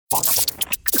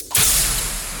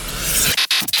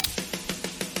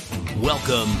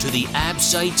Welcome to the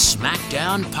Absite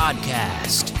Smackdown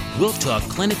podcast. We'll talk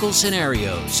clinical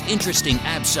scenarios, interesting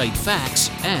Absite facts,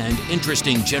 and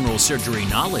interesting general surgery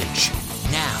knowledge.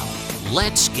 Now,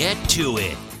 let's get to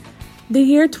it. The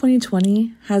year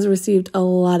 2020 has received a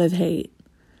lot of hate.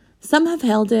 Some have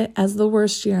hailed it as the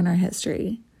worst year in our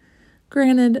history.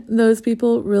 Granted, those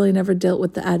people really never dealt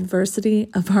with the adversity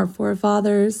of our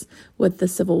forefathers, with the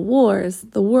civil wars,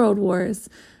 the world wars,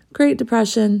 Great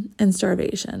Depression, and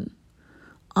starvation.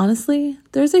 Honestly,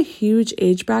 there's a huge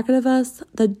age bracket of us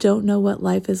that don't know what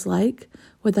life is like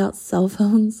without cell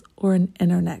phones or an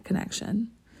internet connection.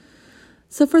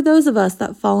 So for those of us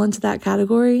that fall into that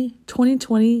category,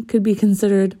 2020 could be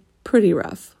considered pretty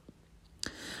rough.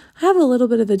 I have a little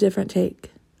bit of a different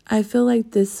take. I feel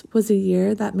like this was a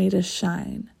year that made us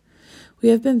shine. We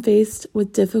have been faced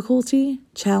with difficulty,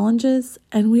 challenges,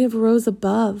 and we have rose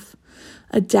above,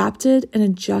 adapted and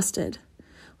adjusted.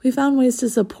 We found ways to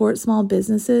support small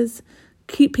businesses,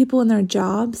 keep people in their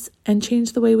jobs, and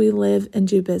change the way we live and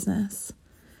do business.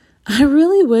 I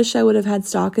really wish I would have had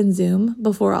stock in Zoom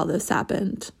before all this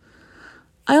happened.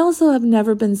 I also have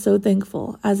never been so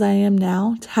thankful as I am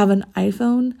now to have an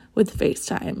iPhone with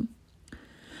FaceTime.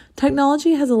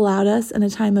 Technology has allowed us in a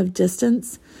time of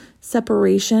distance,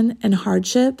 separation, and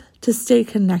hardship to stay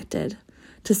connected,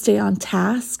 to stay on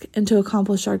task, and to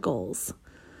accomplish our goals.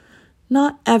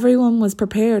 Not everyone was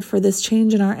prepared for this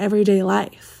change in our everyday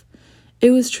life.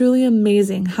 It was truly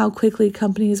amazing how quickly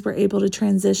companies were able to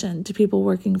transition to people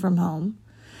working from home,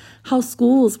 how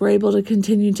schools were able to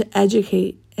continue to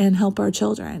educate and help our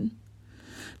children.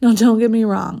 Now, don't get me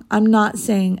wrong, I'm not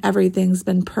saying everything's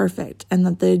been perfect and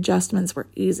that the adjustments were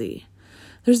easy.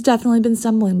 There's definitely been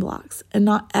stumbling blocks, and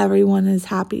not everyone is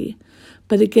happy.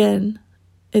 But again,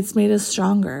 it's made us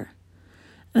stronger.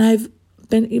 And I've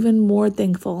been even more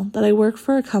thankful that I work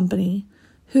for a company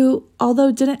who,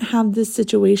 although didn't have this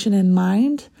situation in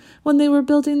mind when they were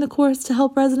building the course to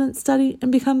help residents study and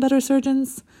become better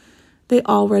surgeons, they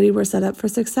already were set up for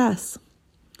success.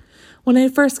 When I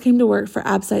first came to work for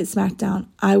Absite Smackdown,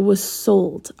 I was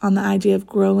sold on the idea of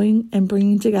growing and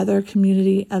bringing together a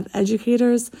community of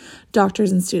educators,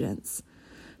 doctors, and students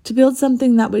to build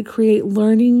something that would create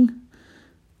learning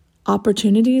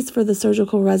opportunities for the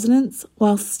surgical residents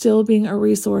while still being a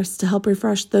resource to help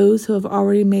refresh those who have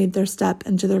already made their step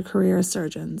into their career as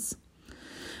surgeons.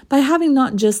 By having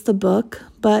not just the book,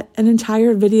 but an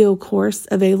entire video course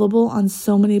available on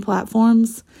so many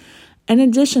platforms, in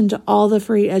addition to all the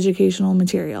free educational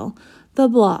material, the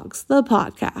blogs, the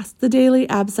podcast, the daily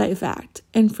Absite Fact,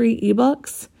 and free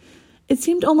ebooks, it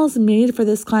seemed almost made for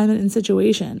this climate and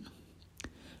situation.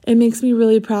 It makes me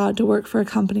really proud to work for a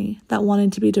company that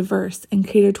wanted to be diverse and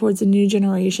cater towards a new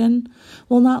generation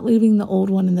while not leaving the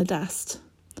old one in the dust.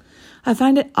 I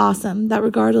find it awesome that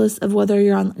regardless of whether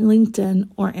you're on LinkedIn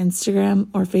or Instagram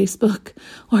or Facebook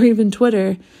or even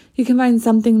Twitter, you can find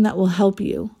something that will help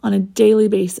you on a daily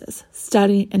basis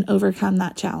study and overcome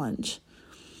that challenge.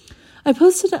 I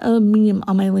posted a meme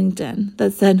on my LinkedIn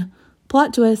that said,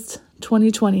 "Plot twist,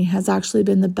 2020 has actually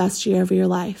been the best year of your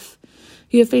life.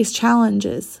 You have faced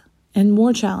challenges and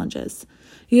more challenges.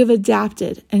 You have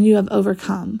adapted and you have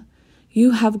overcome.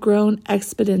 You have grown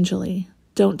exponentially.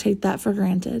 Don't take that for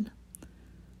granted."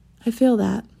 I feel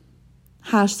that.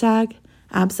 Hashtag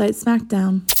Absite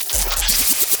Smackdown.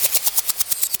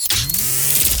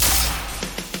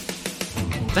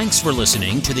 Thanks for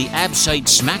listening to the Absite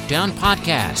Smackdown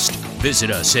podcast.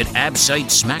 Visit us at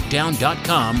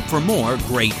absitesmackdown.com for more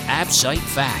great Absite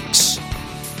facts.